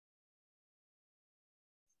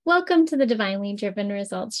Welcome to the Divinely Driven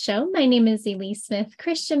Results Show. My name is Elise Smith,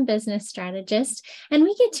 Christian business strategist, and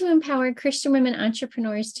we get to empower Christian women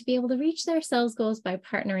entrepreneurs to be able to reach their sales goals by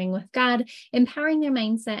partnering with God, empowering their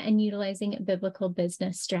mindset, and utilizing biblical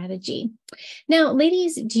business strategy. Now,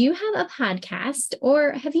 ladies, do you have a podcast,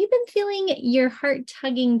 or have you been feeling your heart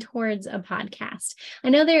tugging towards a podcast? I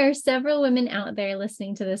know there are several women out there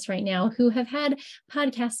listening to this right now who have had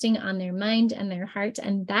podcasting on their mind and their heart,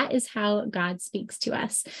 and that is how God speaks to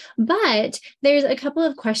us. But there's a couple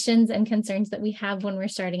of questions and concerns that we have when we're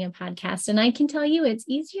starting a podcast, and I can tell you it's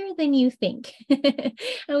easier than you think.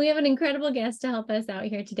 And we have an incredible guest to help us out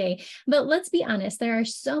here today. But let's be honest, there are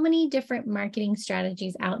so many different marketing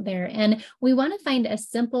strategies out there, and we want to find a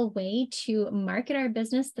simple way to market our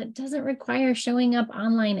business that doesn't require showing up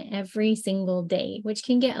online every single day, which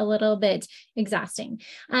can get a little bit exhausting.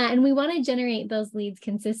 And we want to generate those leads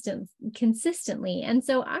consistently. And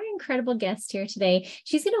so our incredible guest here today,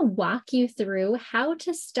 she's going to walk you through how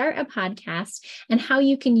to start a podcast and how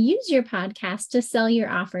you can use your podcast to sell your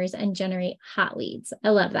offers and generate hot leads. I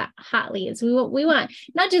love that. Hot leads. We want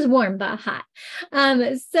not just warm, but hot.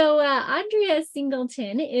 Andrea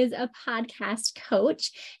Singleton is a podcast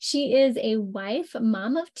coach. She is a wife,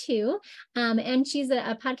 mom of two, and she's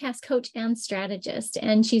a podcast coach and strategist.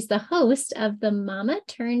 And she's the host of the Mama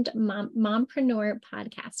Turned Mompreneur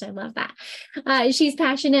podcast. I love that. She's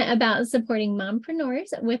passionate about supporting mompreneurs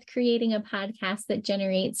with creating a podcast that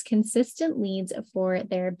generates consistent leads for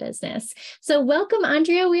their business. So welcome,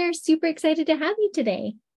 Andrea. We are super excited to have you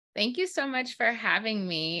today. Thank you so much for having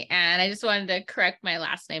me. And I just wanted to correct my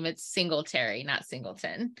last name. It's Singletary, not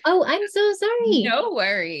Singleton. Oh, I'm so sorry. No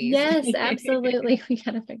worries. Yes, absolutely. We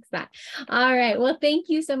got to fix that. All right. Well, thank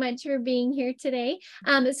you so much for being here today.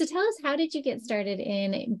 So tell us, how did you get started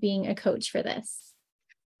in being a coach for this?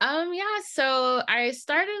 So I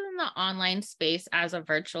started in the online space as a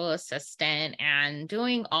virtual assistant and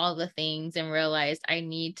doing all the things, and realized I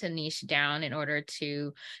need to niche down in order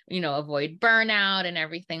to, avoid burnout and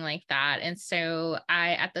everything like that. And so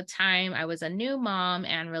at the time, I was a new mom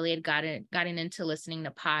and really had gotten into listening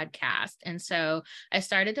to podcasts. And so I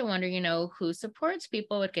started to wonder, who supports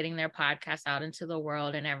people with getting their podcasts out into the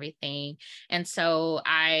world and everything. And so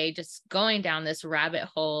I just going down this rabbit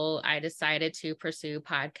hole, I decided to pursue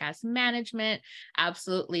podcast management.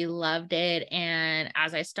 Absolutely loved it. And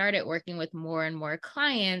as I started working with more and more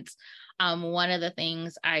clients, one of the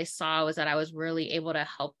things I saw was that I was really able to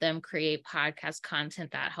help them create podcast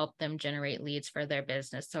content that helped them generate leads for their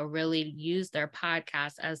business. So really use their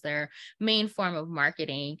podcast as their main form of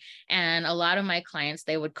marketing. And a lot of my clients,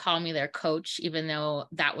 they would call me their coach, even though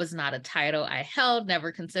that was not a title I held,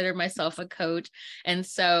 never considered myself a coach. And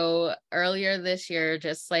so earlier this year,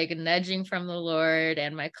 just like nudging from the Lord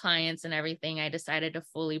and my clients and everything, I decided to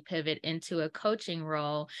fully pivot into a coaching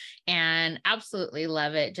role and absolutely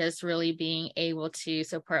love it. Just really being able to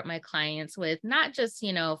support my clients with not just,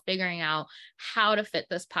 figuring out how to fit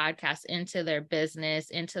this podcast into their business,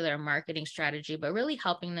 into their marketing strategy, but really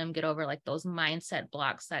helping them get over like those mindset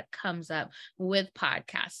blocks that comes up with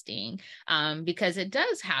podcasting. Because it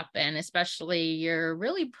does happen, especially you're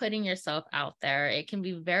really putting yourself out there. It can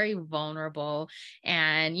be very vulnerable,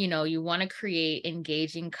 and, you want to create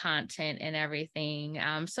engaging content and everything.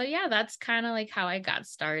 So yeah, that's kind of like how I got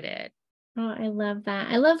started. Oh, I love that.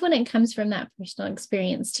 I love when it comes from that personal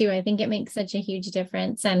experience too. I think it makes such a huge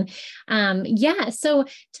difference. And so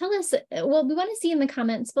tell us, well, we want to see in the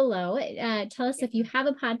comments below, tell us if you have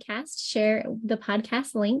a podcast, share the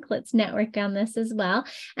podcast link. Let's network on this as well.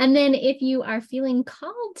 And then if you are feeling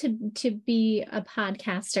called to be a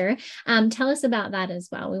podcaster, tell us about that as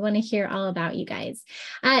well. We want to hear all about you guys.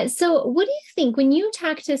 So what do you think when you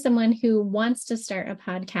talk to someone who wants to start a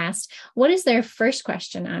podcast, what is their first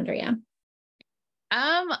question, Andrea?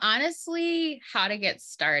 Honestly, how to get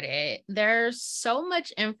started. There's so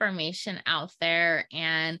much information out there,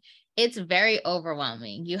 and it's very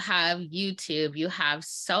overwhelming. You have YouTube, you have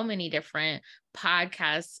so many different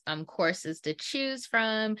podcast courses to choose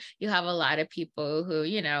from. You have a lot of people who,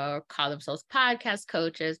 call themselves podcast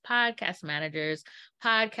coaches, podcast managers,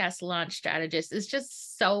 podcast launch strategists. It's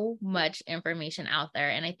just so much information out there.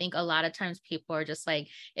 And I think a lot of times people are just like,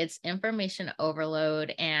 it's information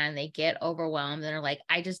overload, and they get overwhelmed and are like,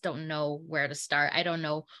 I just don't know where to start. I don't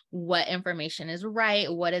know what information is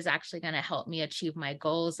right, what is actually going to help me achieve my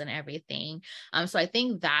goals and everything. So I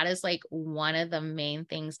think that is like one of the main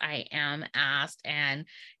things I am asked. And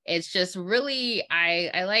it's just really,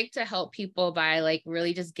 I like to help people by like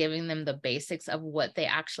really just giving them the basics of what they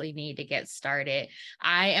actually need to get started.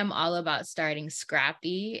 I am all about starting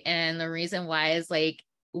scrappy. And the reason why is like,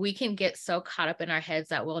 we can get so caught up in our heads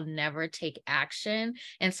that we'll never take action.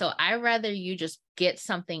 And so I rather you just get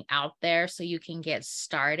something out there so you can get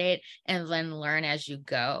started and then learn as you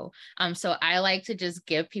go. So I like to just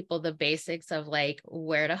give people the basics of like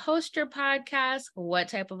where to host your podcast, what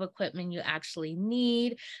type of equipment you actually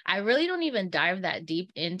need. I really don't even dive that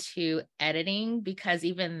deep into editing, because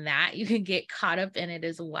even that you can get caught up in it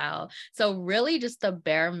as well. So really just the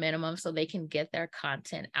bare minimum so they can get their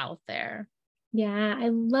content out there. Yeah, I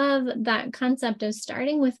love that concept of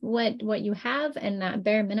starting with what you have and that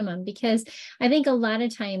bare minimum, because I think a lot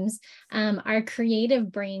of times our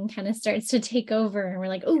creative brain kind of starts to take over and we're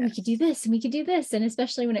like, oh, we could do this and we could do this. And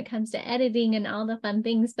especially when it comes to editing and all the fun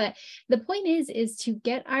things. But the point is to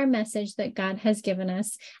get our message that God has given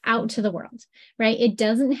us out to the world, right? It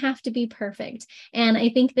doesn't have to be perfect. And I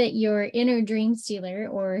think that your inner dream stealer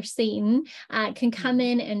or Satan can come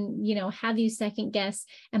in and, have you second guess,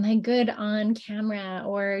 am I good on camera,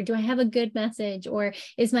 or do I have a good message, or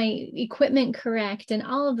is my equipment correct, and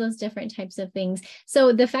all of those different types of things.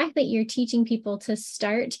 So the fact that you're teaching people to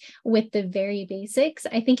start with the very basics,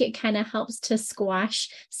 I think it kind of helps to squash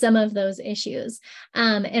some of those issues.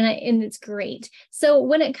 And it's great. So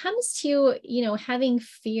when it comes to, having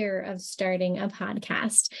fear of starting a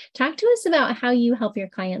podcast, talk to us about how you help your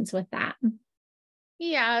clients with that.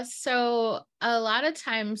 Yeah, so a lot of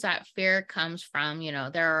times that fear comes from,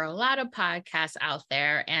 there are a lot of podcasts out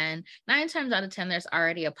there, and 9 times out of 10, there's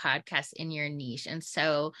already a podcast in your niche. And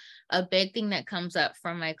so a big thing that comes up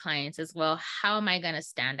from my clients is, well, how am I going to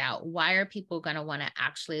stand out? Why are people going to want to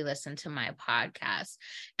actually listen to my podcast?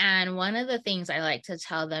 And one of the things I like to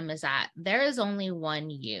tell them is that there is only one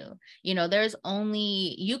you. You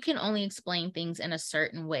can only explain things in a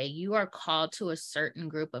certain way. You are called to a certain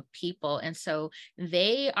group of people. And so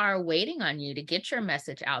they are waiting on you to get your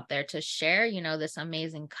message out there, to share, this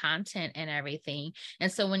amazing content and everything.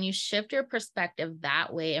 And so when you shift your perspective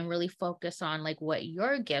that way and really focus on like what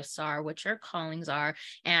your gifts are, what your callings are,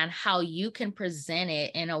 and how you can present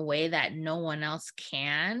it in a way that no one else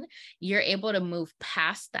can, you're able to move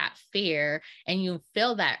past that fear and you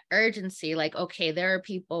feel that urgency, like, okay, there are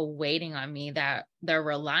people waiting on me, that they're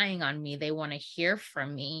relying on me. They want to hear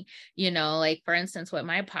from me, like for instance, with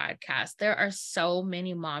my podcast, there are so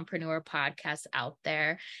many mompreneur podcasts out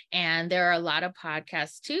there. And there are a lot of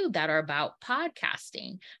podcasts too that are about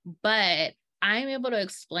podcasting, but I'm able to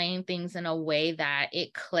explain things in a way that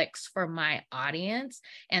it clicks for my audience.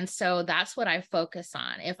 And so that's what I focus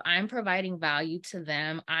on. If I'm providing value to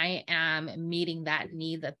them, I am meeting that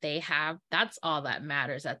need that they have. That's all that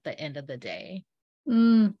matters at the end of the day.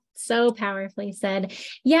 So powerfully said.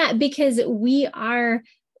 Yeah, because we are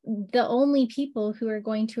the only people who are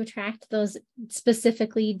going to attract those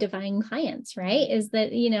specifically divine clients, right? Is that,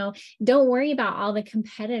 don't worry about all the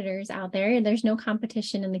competitors out there. There's no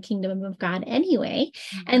competition in the kingdom of God anyway.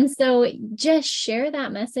 And so just share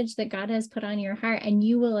that message that God has put on your heart and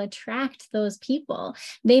you will attract those people.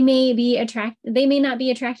 They may not be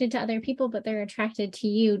attracted to other people, but they're attracted to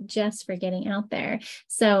you just for getting out there.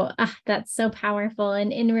 So that's so powerful.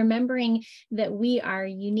 And in remembering that we are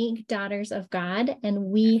unique daughters of God and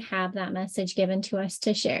we have that message given to us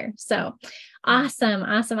to share. So awesome.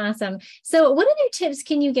 So what other tips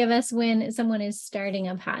can you give us when someone is starting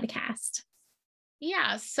a podcast?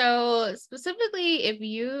 Yeah. So specifically, if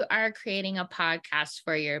you are creating a podcast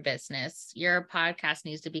for your business, your podcast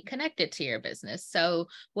needs to be connected to your business. So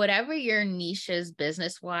whatever your niche is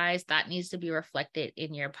business-wise, that needs to be reflected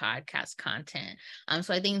in your podcast content.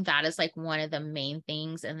 So I think that is like one of the main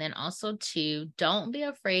things. And then also too, don't be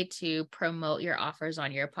afraid to promote your offers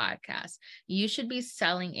on your podcast. You should be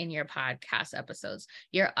selling in your podcast episodes.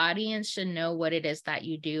 Your audience should know what it is that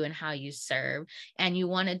you do and how you serve. And you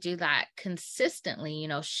want to do that consistently,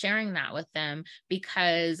 sharing that with them,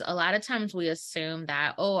 because a lot of times we assume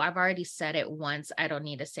that, oh, I've already said it once, I don't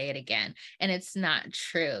need to say it again. And it's not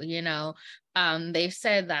true. They've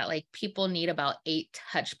said that like people need about 8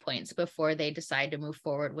 touch points before they decide to move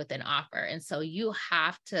forward with an offer. And so you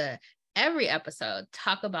have to every episode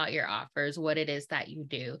talk about your offers, what it is that you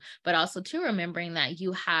do, but also too remembering that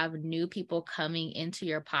you have new people coming into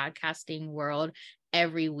your podcasting world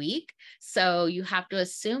every week. So you have to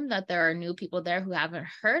assume that there are new people there who haven't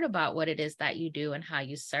heard about what it is that you do and how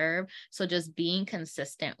you serve. So just being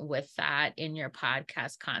consistent with that in your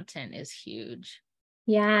podcast content is huge.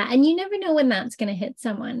 Yeah. And you never know when that's going to hit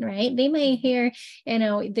someone, right? They may hear,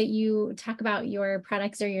 that you talk about your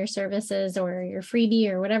products or your services or your freebie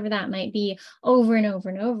or whatever that might be over and over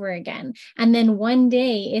and over again. And then one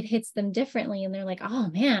day it hits them differently and they're like, oh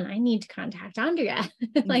man, I need to contact Andrea.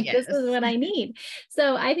 Like, this is Yes. what I need.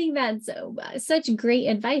 So I think that's such great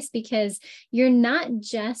advice, because you're not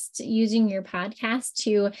just using your podcast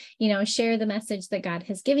to, share the message that God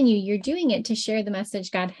has given you. You're doing it to share the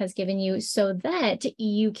message God has given you so that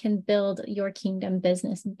you can build your kingdom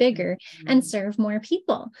business bigger and Mhm. serve more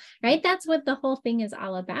people, right? That's what the whole thing is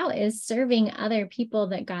all about, is serving other people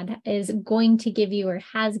that God is going to give you or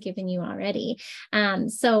has given you already.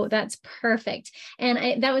 So that's perfect.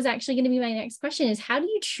 And that was actually going to be my next question, is how do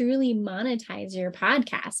you truly monetize your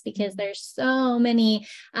podcast? Because there's so many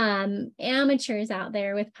amateurs out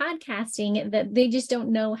there with podcasting that they just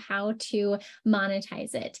don't know how to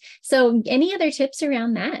monetize it. So any other tips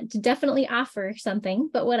around that? Definitely offer something,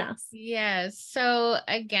 but what else? Yes. So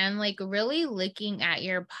again, like really looking at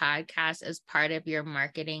your podcast as part of your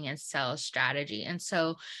marketing and sales strategy. And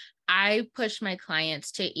so I push my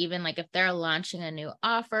clients to, even like if they're launching a new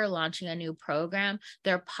offer, launching a new program,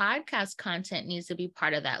 their podcast content needs to be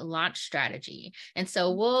part of that launch strategy. And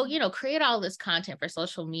so we'll, create all this content for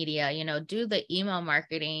social media, do the email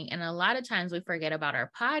marketing. And a lot of times we forget about our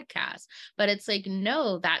podcast, but it's like,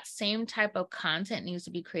 no, that same type of content needs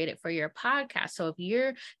to be created for your podcast. So if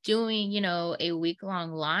you're doing, a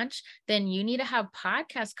week-long launch, then you need to have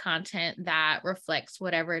podcast content that reflects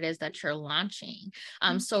whatever it is that you're launching.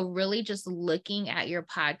 So really just looking at your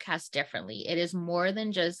podcast differently. It is more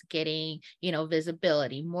than just getting,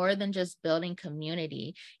 visibility, more than just building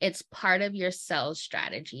community. It's part of your sales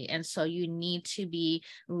strategy. And so you need to be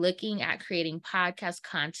looking at creating podcast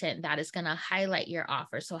content that is going to highlight your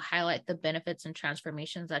offer. So highlight the benefits and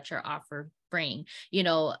transformations that your offer bring,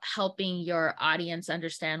 helping your audience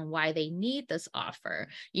understand why they need this offer,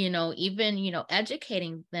 even,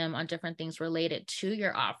 educating them on different things related to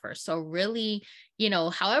your offer. So really,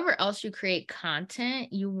 however else you create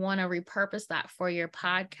content, you want to repurpose that for your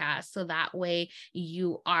podcast. So that way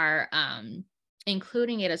you are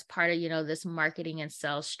including it as part of, this marketing and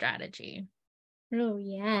sales strategy. Oh,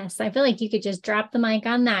 yes. I feel like you could just drop the mic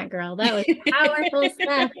on that, girl. That was powerful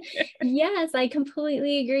stuff. Yes, I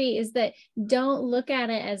completely agree. Is that, don't look at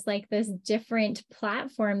it as like this different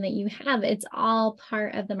platform that you have. It's all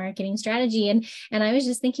part of the marketing strategy. And I was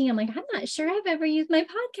just thinking, I'm like, I'm not sure I've ever used my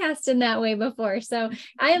podcast in that way before. So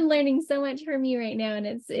I am learning so much from you right now.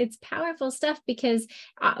 And it's powerful stuff, because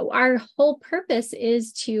our whole purpose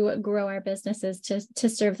is to grow our businesses to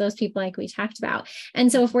serve those people like we talked about.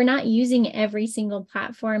 And so if we're not using every single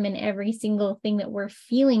platform and every single thing that we're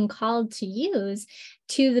feeling called to use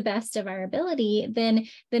to the best of our ability, then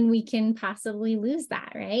we can possibly lose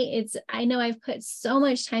that, right? I know I've put so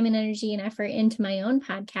much time and energy and effort into my own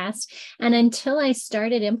podcast. And until I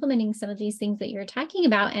started implementing some of these things that you're talking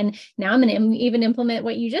about, and now I'm going to even implement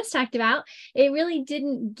what you just talked about, it really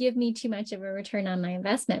didn't give me too much of a return on my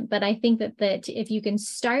investment. But I think that if you can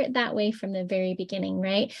start that way from the very beginning,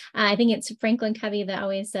 right? I think it's Franklin Covey that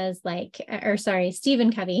always says,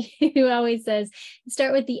 Stephen Covey, who always says,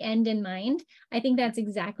 start with the end in mind. I think that's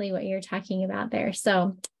exactly what you're talking about there.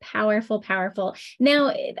 So powerful, powerful. Now,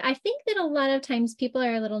 I think that a lot of times people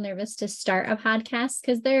are a little nervous to start a podcast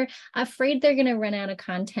because they're afraid they're going to run out of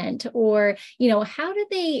content, or, how do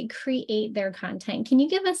they create their content? Can you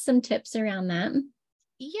give us some tips around that?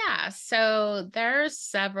 Yeah, so there's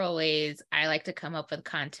several ways I like to come up with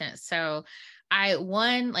content. So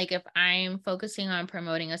like if I'm focusing on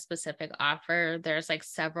promoting a specific offer, there's like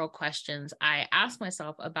several questions I ask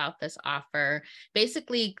myself about this offer,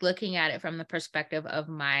 basically looking at it from the perspective of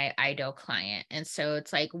my ideal client. And so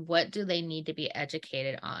it's like, what do they need to be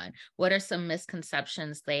educated on? What are some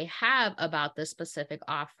misconceptions they have about this specific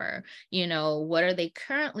offer? What are they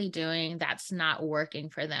currently doing that's not working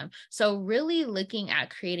for them? So really looking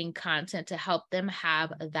at creating content to help them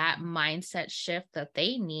have that mindset shift that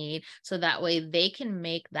they need, so that way they can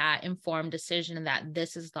make that informed decision that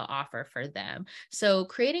this is the offer for them. So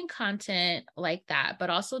creating content like that,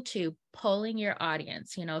 but also to polling your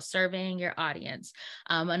audience, surveying your audience.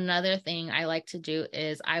 Another thing I like to do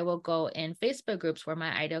is I will go in Facebook groups where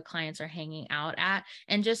my ideal clients are hanging out at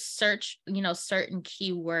and just search, certain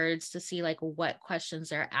keywords to see like what questions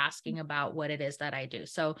they're asking about what it is that I do.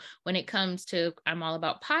 So when it comes to, I'm all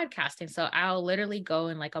about podcasting. So I'll literally go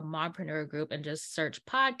in like a mompreneur group and just search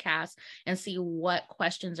podcasts and see what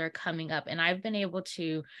questions are coming up. And I've been able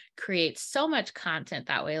to create so much content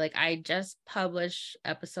that way. Like I just published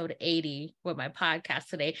episode 80 lady with my podcast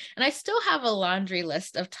today. And I still have a laundry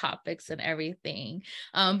list of topics and everything.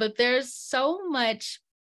 But there's so much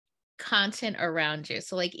content around you.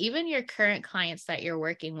 So like even your current clients that you're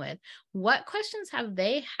working with, what questions have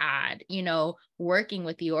they had, working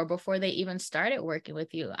with you or before they even started working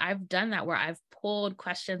with you? I've done that where I've pulled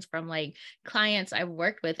questions from like clients I've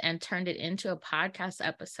worked with and turned it into a podcast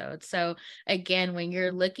episode. So again, when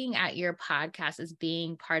you're looking at your podcast as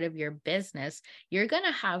being part of your business, you're going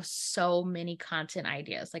to have so many content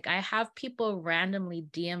ideas. Like I have people randomly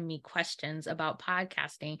DM me questions about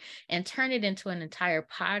podcasting and turn it into an entire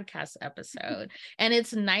podcast episode. And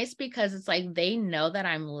it's nice because it's like they know that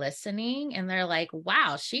I'm listening and they're like,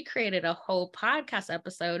 wow, she created a whole podcast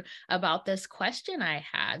episode about this question I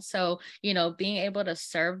had. So, being able to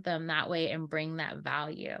serve them that way and bring that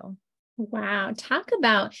value. Wow. Talk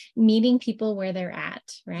about meeting people where they're at,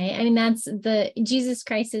 right? I mean, Jesus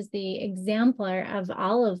Christ is the exemplar of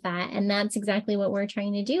all of that. And that's exactly what we're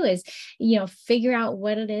trying to do is, figure out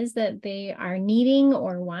what it is that they are needing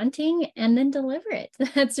or wanting and then deliver it.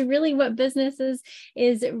 That's really what business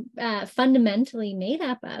is fundamentally made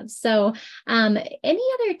up of. So any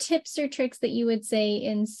other tips or tricks that you would say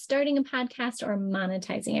in starting a podcast or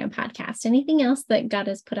monetizing a podcast? Anything else that God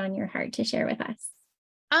has put on your heart to share with us?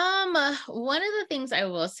 One of the things I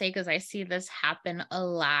will say, because I see this happen a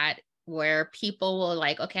lot, where people will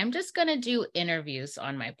like, okay, I'm just going to do interviews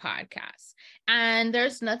on my podcast. And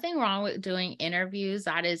there's nothing wrong with doing interviews.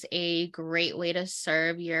 That is a great way to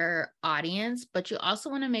serve your audience, but you also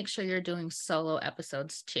want to make sure you're doing solo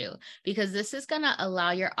episodes too, because this is going to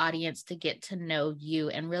allow your audience to get to know you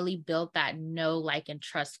and really build that know, like, and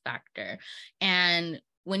trust factor. And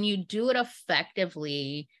when you do it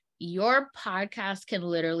effectively, your podcast can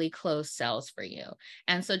literally close sales for you.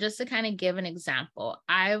 And so just to kind of give an example,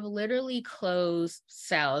 I've literally closed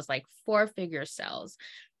sales, like 4-figure sales,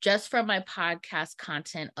 just from my podcast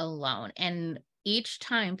content alone. And each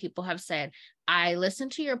time people have said, I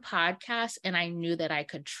listened to your podcast and I knew that I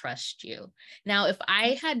could trust you. Now, if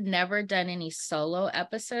I had never done any solo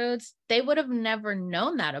episodes, they would have never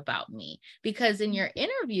known that about me, because in your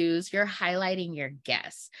interviews, you're highlighting your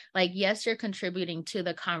guests. Like, yes, you're contributing to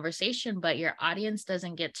the conversation, but your audience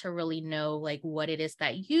doesn't get to really know like what it is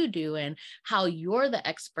that you do and how you're the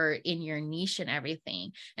expert in your niche and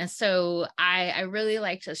everything. And so I really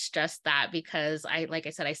like to stress that, because like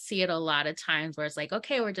I said, I see it a lot of times where it's like,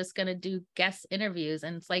 okay, we're just going to do guest interviews.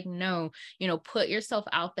 And it's like, no, put yourself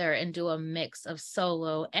out there and do a mix of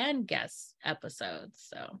solo and guest episodes.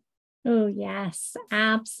 So. Oh, yes,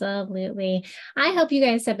 absolutely. I hope you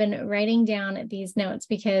guys have been writing down these notes,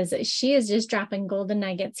 because she is just dropping golden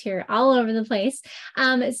nuggets here all over the place.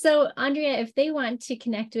 So Andrea, if they want to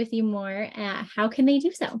connect with you more, how can they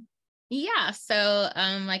do so? Yeah. So,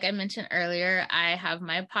 like I mentioned earlier, I have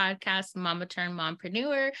my podcast, Mama Turned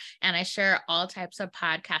Mompreneur, and I share all types of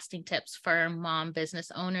podcasting tips for mom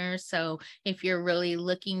business owners. So if you're really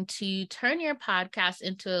looking to turn your podcast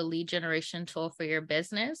into a lead generation tool for your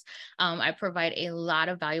business, I provide a lot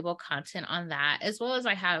of valuable content on that, as well as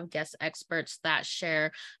I have guest experts that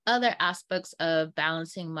share other aspects of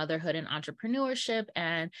balancing motherhood and entrepreneurship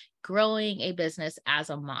and growing a business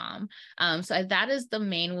as a mom. So that is the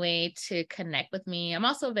main way to connect with me. I'm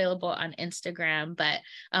also available on Instagram, but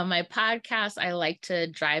my podcast, I like to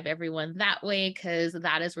drive everyone that way, because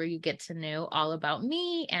that is where you get to know all about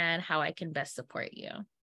me and how I can best support you.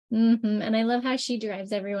 Mm-hmm. And I love how she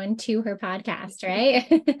drives everyone to her podcast, right?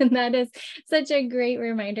 And that is such a great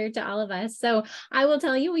reminder to all of us. So I will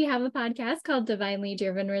tell you, we have a podcast called Divinely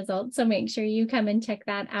Driven Results. So make sure you come and check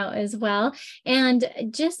that out as well. And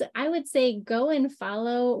just, I would say, go and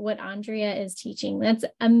follow what Andrea is teaching. That's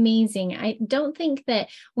amazing. I don't think that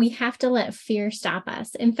we have to let fear stop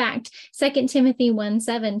us. In fact, 2 Timothy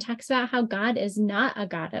 1:7 talks about how God is not a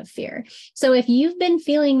God of fear. So if you've been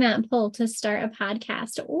feeling that pull to start a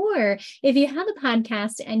podcast, or if you have a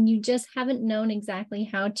podcast and you just haven't known exactly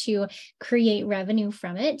how to create revenue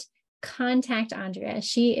from it, contact Andrea.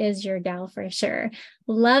 She is your gal for sure.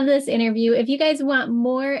 Love this interview. If you guys want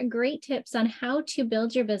more great tips on how to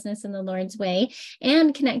build your business in the Lord's way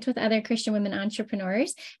and connect with other Christian women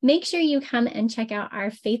entrepreneurs, make sure you come and check out our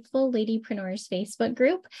Faithful Ladypreneurs Facebook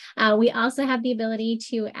group. We also have the ability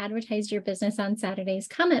to advertise your business on Saturday's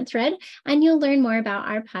comment thread, and you'll learn more about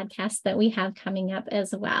our podcasts that we have coming up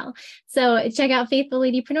as well. So check out Faithful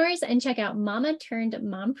Ladypreneurs and check out Mama Turned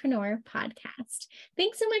Mompreneur podcast.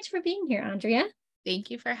 Thanks so much for being here, Andrea.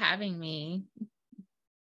 Thank you for having me.